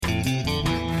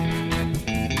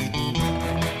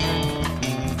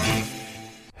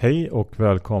Hej och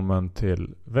välkommen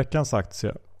till veckans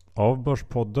aktie av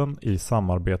Börspodden i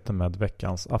samarbete med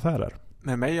Veckans Affärer.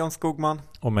 Med mig Jan Skogman.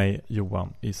 Och mig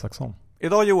Johan Isaksson.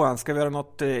 Idag Johan ska vi göra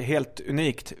något helt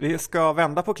unikt. Vi ska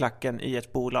vända på klacken i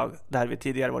ett bolag där vi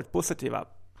tidigare varit positiva.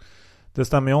 Det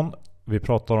stämmer John. Vi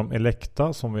pratar om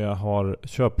Elekta som vi har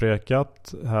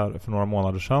köprekat här för några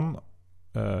månader sedan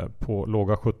på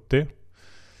låga 70.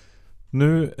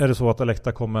 Nu är det så att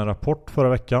Elekta kom med en rapport förra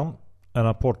veckan. En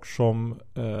rapport som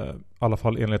i alla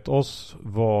fall enligt oss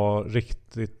var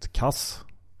riktigt kass.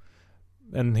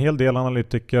 En hel del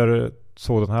analytiker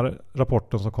såg den här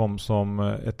rapporten som kom som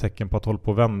ett tecken på att hålla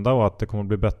på att vända och att det kommer att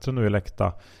bli bättre nu i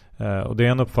Elekta. Och det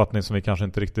är en uppfattning som vi kanske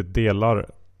inte riktigt delar.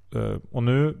 Och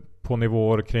nu på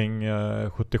nivåer kring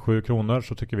 77 kronor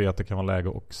så tycker vi att det kan vara läge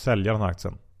att sälja den här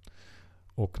aktien.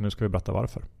 Och nu ska vi berätta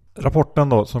varför. Rapporten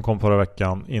då som kom förra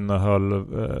veckan innehöll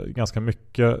ganska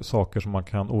mycket saker som man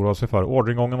kan oroa sig för.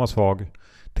 Orderingången var svag,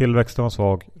 tillväxten var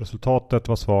svag, resultatet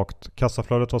var svagt,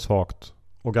 kassaflödet var svagt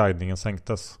och guidningen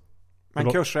sänktes.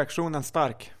 Men kursreaktionen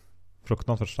stark.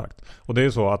 Fruktansvärt starkt. Och det är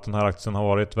ju så att den här aktien har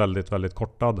varit väldigt, väldigt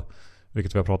kortad,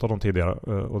 vilket vi har pratat om tidigare.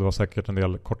 Och det var säkert en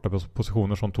del korta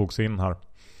positioner som togs in här.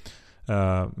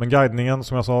 Men guidningen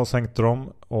som jag sa sänkte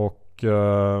de och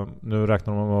nu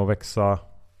räknar de med att växa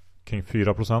kring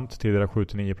 4%, tidigare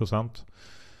 7-9%.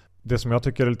 Det som jag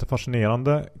tycker är lite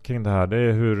fascinerande kring det här, det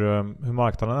är hur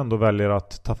marknaden ändå väljer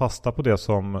att ta fasta på det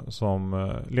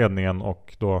som ledningen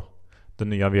och då den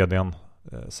nya vdn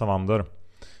Savander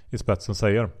i spetsen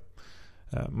säger.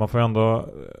 Man får ändå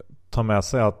ta med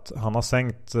sig att han har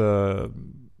sänkt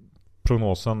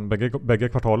prognosen bägge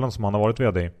kvartalen som han har varit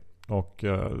vd i. Och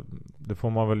det får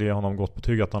man väl ge honom gott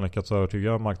betyg att han lyckats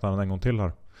övertyga marknaden en gång till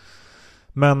här.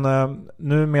 Men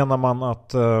nu menar man att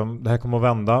det här kommer att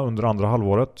vända under andra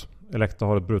halvåret. Elekta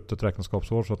har ett brutet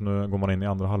räkenskapsår så att nu går man in i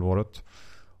andra halvåret.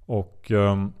 Och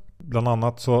bland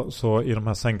annat så i de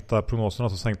här sänkta prognoserna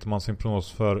så sänkte man sin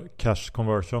prognos för cash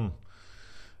conversion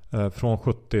från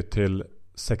 70 till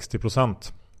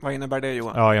 60%. Vad innebär det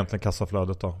Johan? Ja, egentligen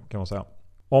kassaflödet då kan man säga.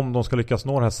 Om de ska lyckas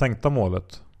nå det här sänkta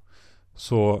målet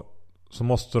så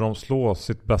måste de slå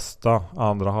sitt bästa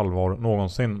andra halvår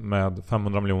någonsin med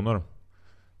 500 miljoner.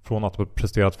 Från att ha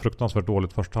presterat fruktansvärt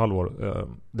dåligt första halvår.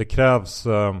 Det krävs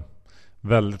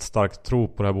väldigt stark tro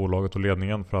på det här bolaget och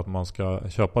ledningen för att man ska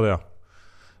köpa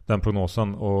den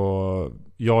prognosen. Och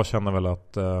jag känner väl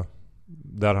att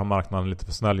där har marknaden lite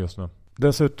för snäll just nu.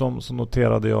 Dessutom så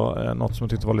noterade jag något som jag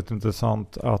tyckte var lite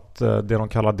intressant. Att det de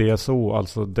kallar DSO,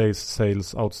 alltså Days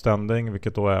Sales Outstanding,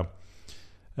 vilket då är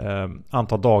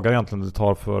antal dagar egentligen det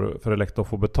tar för Elekta att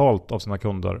få betalt av sina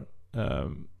kunder.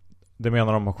 Det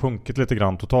menar de har sjunkit lite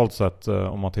grann totalt sett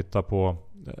om man tittar på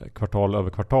kvartal över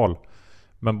kvartal.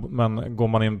 Men går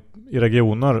man in i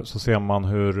regioner så ser man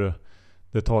hur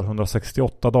det tar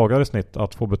 168 dagar i snitt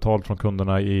att få betalt från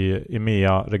kunderna i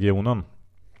EMEA-regionen.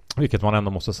 Vilket man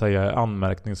ändå måste säga är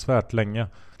anmärkningsvärt länge.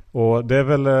 Och det är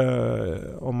väl,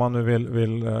 om man nu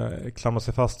vill klamra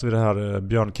sig fast vid det här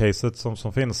björncaset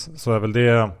som finns, så är väl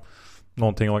det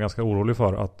någonting jag var ganska orolig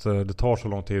för, att det tar så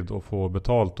lång tid att få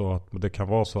betalt och att det kan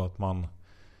vara så att man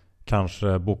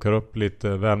kanske bokar upp lite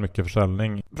väl mycket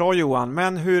försäljning. Bra Johan,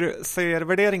 men hur ser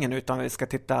värderingen ut om vi ska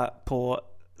titta på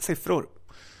siffror?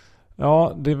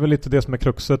 Ja, det är väl lite det som är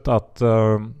kruxet, att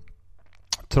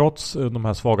trots de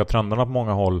här svaga trenderna på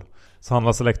många håll så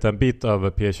handlas Elekta en bit över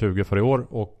P20 för i år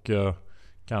och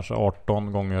kanske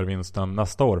 18 gånger vinsten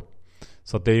nästa år.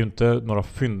 Så att det är ju inte några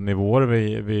fyndnivåer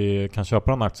vi kan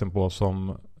köpa den aktien på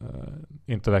som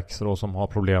inte växer och som har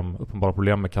uppenbara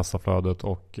problem med kassaflödet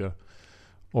och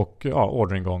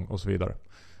orderingång och så vidare.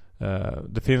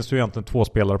 Det finns ju egentligen två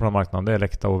spelare på den marknaden. Det är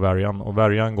Elekta och Varian. Och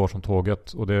Varian går som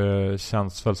tåget och det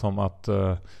känns väl som att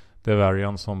det är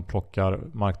Varian som plockar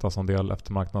marknadsandel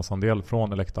efter marknadsandel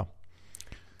från Elekta.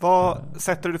 Vad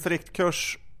sätter du för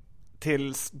riktkurs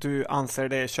tills du anser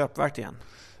det köpvärt igen?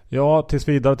 Ja, tills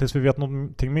vi vet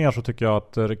någonting mer så tycker jag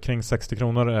att kring 60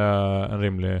 kronor är en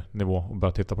rimlig nivå och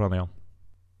börja titta på den igen.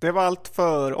 Det var allt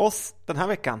för oss den här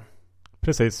veckan.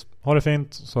 Precis. Ha det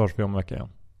fint så hörs vi om en vecka igen.